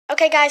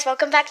Okay guys,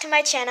 welcome back to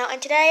my channel,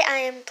 and today I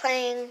am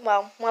playing,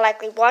 well, more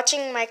likely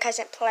watching my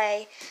cousin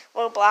play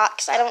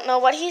Roblox. I don't know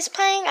what he's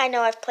playing. I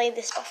know I've played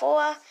this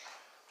before,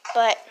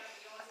 but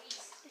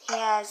he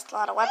has a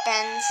lot of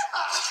weapons,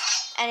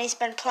 and he's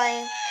been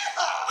playing.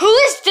 Who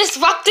is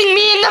disrupting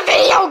me in the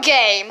video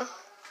game?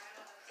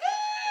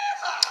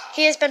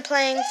 He has been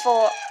playing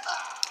for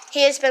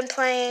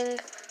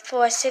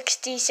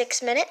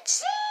 66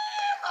 minutes.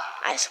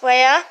 I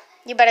swear,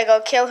 you better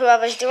go kill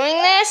whoever's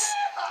doing this.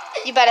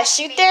 You better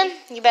shoot them.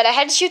 You better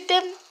head shoot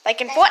them. Like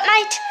in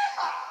Fortnite.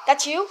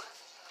 That's you.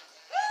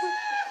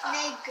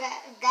 I grab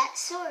that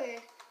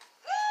sword.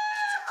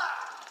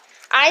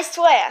 I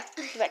swear.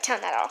 You better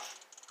turn that off.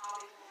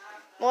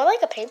 More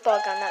like a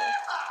paintball gun though.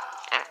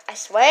 I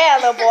swear,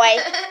 little boy.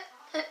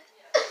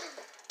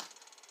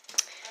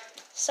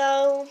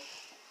 So,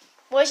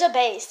 where's your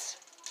base?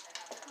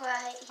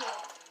 Right here.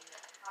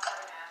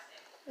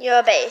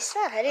 Your base.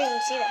 Oh, I didn't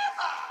even see that.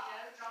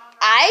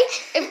 I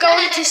am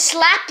going to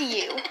slap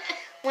you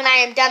when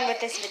I am done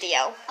with this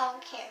video. I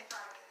don't care.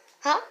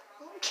 Huh?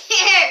 I don't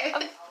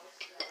care.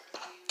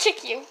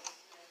 Kick you.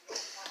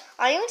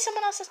 Are you in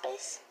someone else's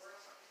base?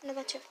 No,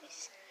 that's your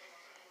face.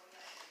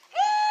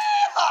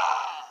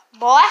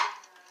 Boy?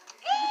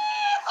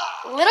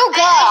 Little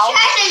girl.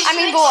 I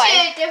mean boy.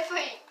 A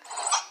different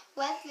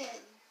weapon.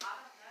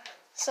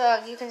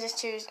 So you can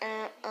just choose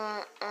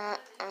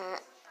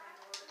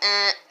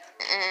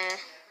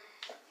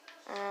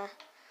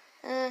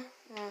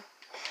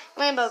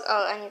Rainbow.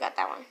 Oh, and you got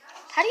that one.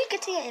 How do you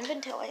get to your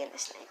inventory in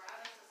this thing?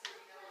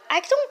 I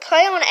don't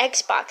play on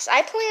Xbox.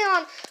 I play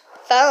on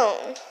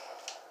phone.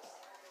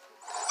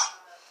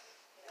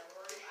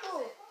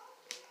 Oh.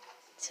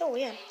 So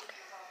weird.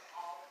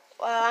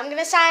 Well, I'm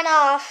gonna sign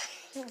off.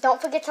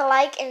 Don't forget to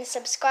like and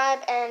subscribe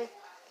and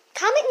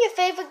comment your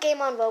favorite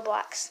game on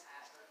Roblox.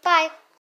 Bye.